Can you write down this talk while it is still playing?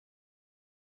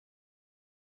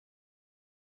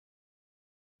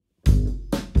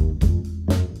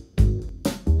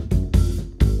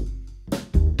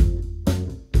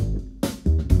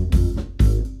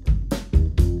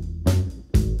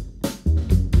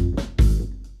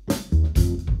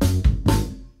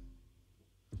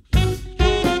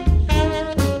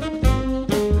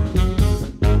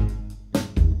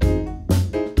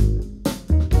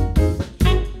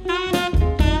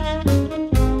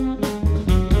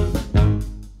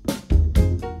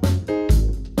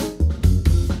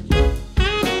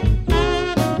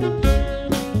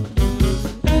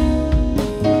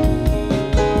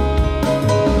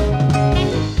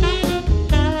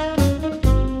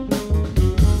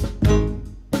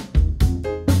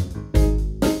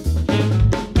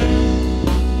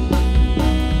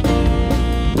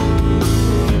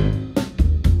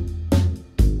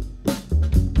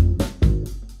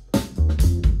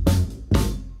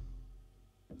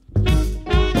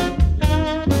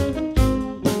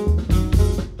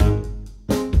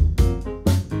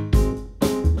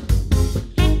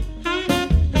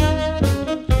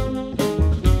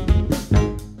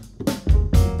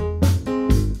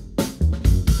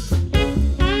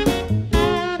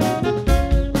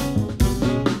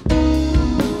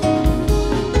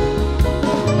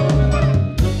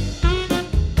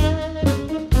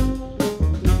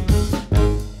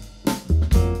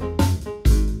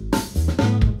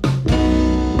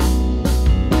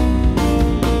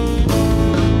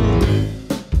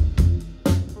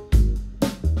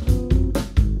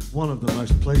of the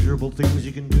most pleasurable things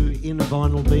you can do in a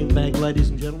vinyl beanbag, ladies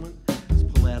and gentlemen, is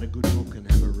pull out a good book and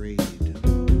have a read.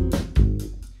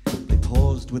 They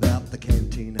paused without the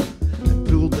cantina and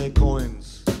pooled their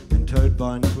coins, and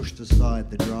Toadvine pushed aside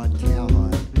the dried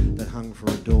cowhide that hung for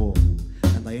a door,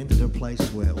 and they entered a place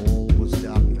where all was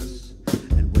darkness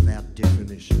and without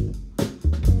definition.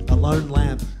 A lone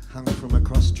lamp hung from a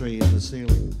cross tree in the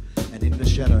ceiling, and in the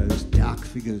shadows dark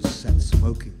figures sat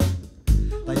smoking.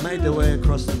 They made their way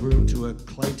across the room to a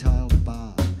clay-tiled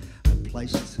bar and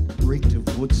placed reeked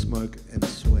of wood smoke and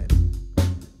sweat.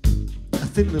 A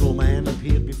thin little man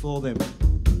appeared before them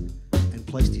and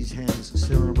placed his hands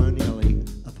ceremonially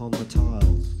upon the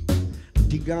tiles.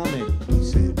 "Digame," he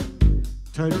said.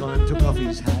 Toadvine took off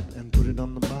his hat and put it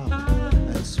on the bum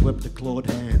and swept a clawed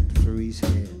hand through his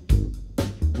hair.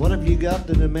 "What have you got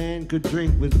that a man could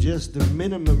drink with just the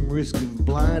minimum risk of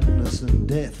blindness and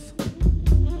death?"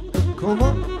 "Come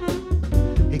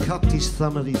on." He cocked his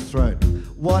thumb at his throat.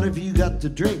 "What have you got to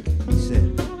drink?" he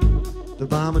said. The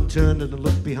barman turned and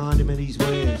looked behind him at his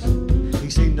wares. He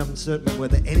seemed uncertain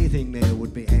whether anything there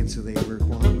would be answer their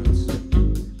requirements.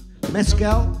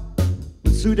 "Mezcal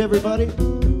would suit everybody?"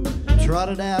 "Trot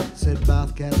it out," said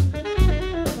Bathcat.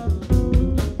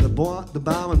 The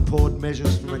barman poured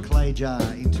measures from a clay jar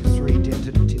into 3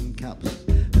 dented tin cups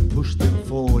and pushed them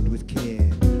forward with care,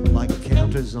 like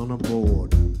counters on a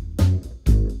board.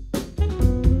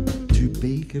 To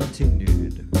be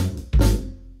continued.